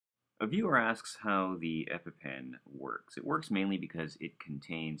A viewer asks how the EpiPen works. It works mainly because it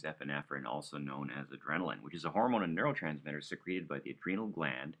contains epinephrine, also known as adrenaline, which is a hormone and neurotransmitter secreted by the adrenal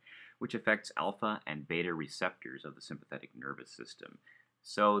gland, which affects alpha and beta receptors of the sympathetic nervous system.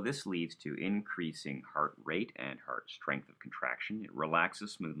 So this leads to increasing heart rate and heart strength of contraction. It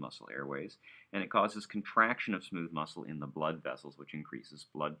relaxes smooth muscle airways, and it causes contraction of smooth muscle in the blood vessels, which increases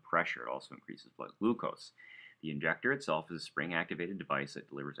blood pressure. It also increases blood glucose. The injector itself is a spring-activated device that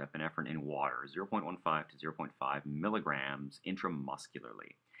delivers epinephrine in water, 0.15 to zero point 0.5 milligrams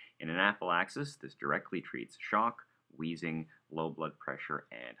intramuscularly. In anaphylaxis, this directly treats shock, wheezing, low blood pressure,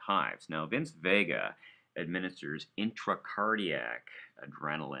 and hives. Now, Vega administers intracardiac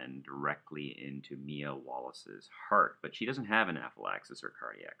adrenaline directly into Mia Wallace's heart, but she doesn't have anaphylaxis or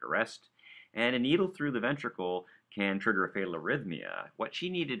cardiac arrest, and a needle through the ventricle can trigger a fatal arrhythmia. What she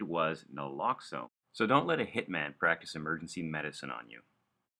needed was naloxone. So don't let a hitman practice emergency medicine on you.